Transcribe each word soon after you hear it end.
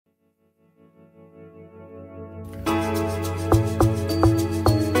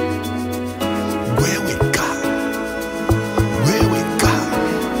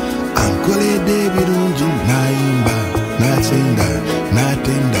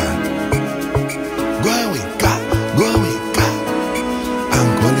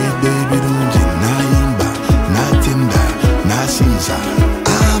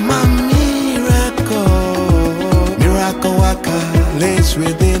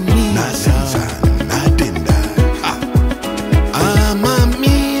me. Na senza, na tenda. I'm a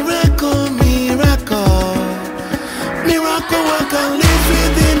miracle, miracle. Miracle worker lives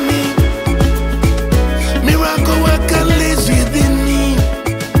within me. Miracle worker lives within me.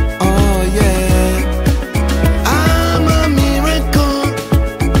 Oh yeah. I'm a miracle.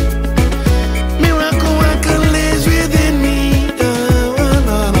 Miracle worker lives within me.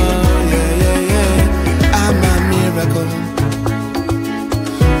 Yeah. I'm a miracle.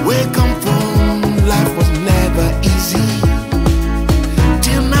 Where come from, life was never easy.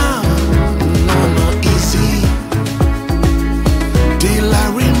 Till now, no easy. Till I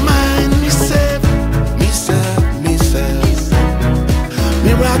remind myself.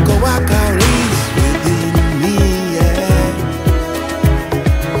 Miracle Waka.